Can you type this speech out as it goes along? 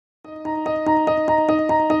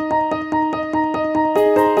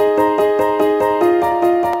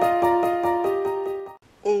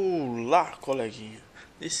coleguinha,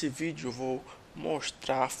 nesse vídeo eu vou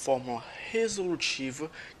mostrar a fórmula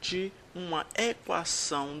resolutiva de uma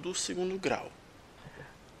equação do segundo grau.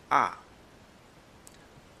 A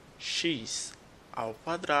x ao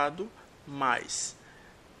quadrado mais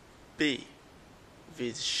b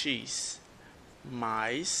vezes x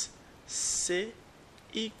mais c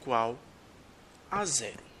igual a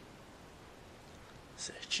zero.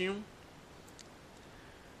 Certinho?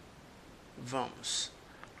 Vamos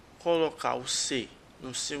colocar o c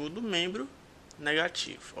no segundo membro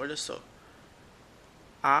negativo. Olha só.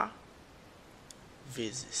 A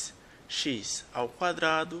vezes x ao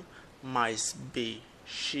quadrado mais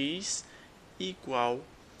bx igual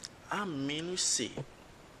a menos c.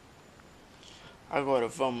 Agora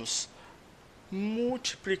vamos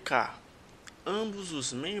multiplicar ambos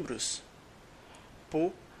os membros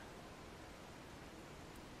por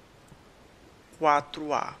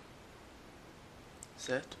 4a,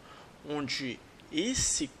 certo? Onde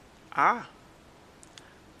esse a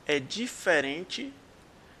é diferente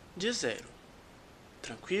de zero.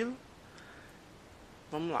 Tranquilo?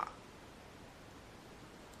 Vamos lá.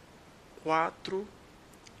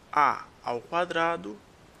 4a ao quadrado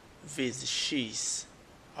vezes x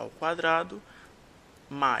ao quadrado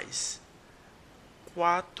mais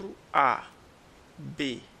 4ab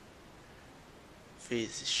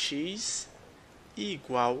vezes x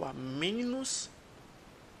igual a menos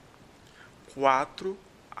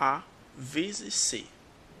 4a vezes c.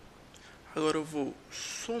 Agora eu vou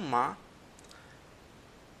somar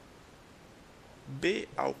b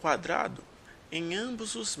ao quadrado em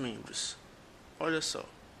ambos os membros. Olha só.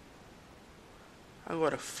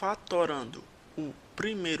 Agora, fatorando o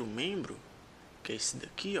primeiro membro, que é esse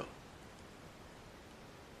daqui, ó,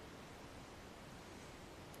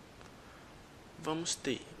 vamos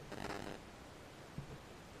ter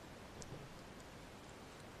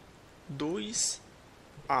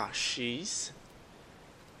 2ax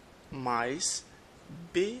mais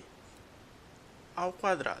b ao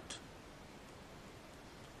quadrado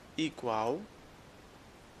igual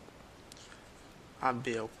a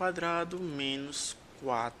b ao quadrado menos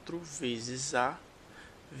 4 vezes a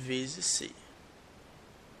vezes c.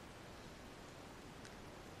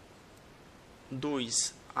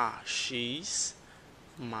 2ax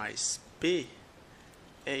mais b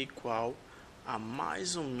é igual a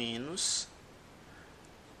mais ou menos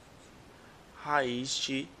raiz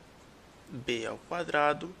de b ao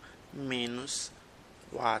quadrado menos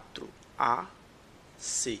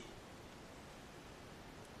 4ac.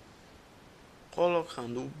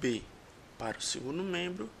 Colocando o b para o segundo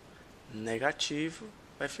membro negativo,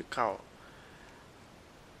 vai ficar, ó,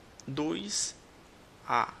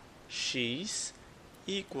 2ax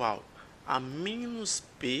igual a menos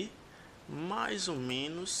b mais ou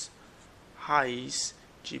menos raiz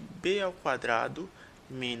de b ao quadrado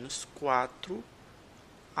menos 4ac.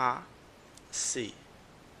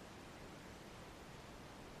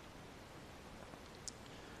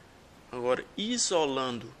 Agora,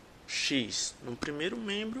 isolando x no primeiro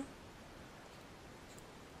membro,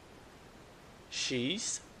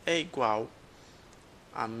 x é igual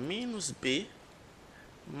a menos b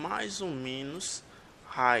mais ou menos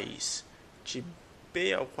raiz de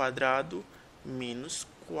b ao quadrado menos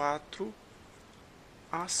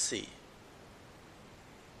 4ac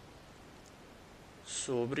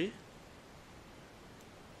sobre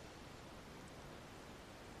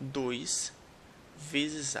 2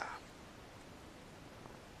 vezes a.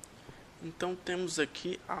 Então, temos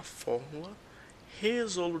aqui a fórmula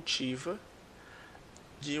resolutiva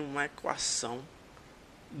de uma equação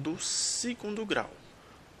do segundo grau,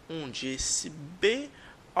 onde esse b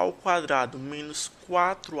ao quadrado menos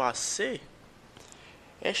 4ac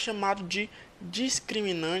é chamado de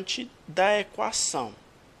discriminante da equação,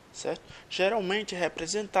 certo? Geralmente é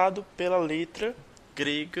representado pela letra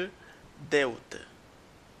grega delta.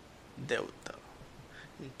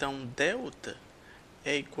 Então, delta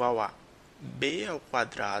é igual a b ao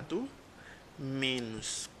quadrado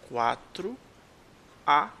menos 4ac.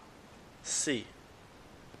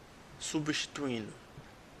 Substituindo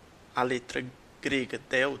a letra grega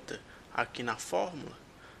delta aqui na fórmula,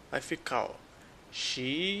 vai ficar, ó,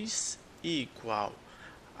 x igual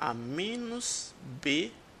a menos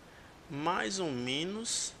b mais ou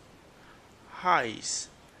menos raiz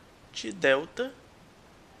de delta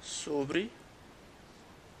sobre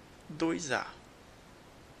 2a.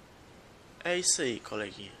 É isso aí,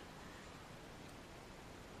 coleguinha.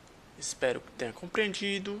 Espero que tenha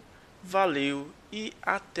compreendido. Valeu e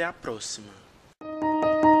até a próxima.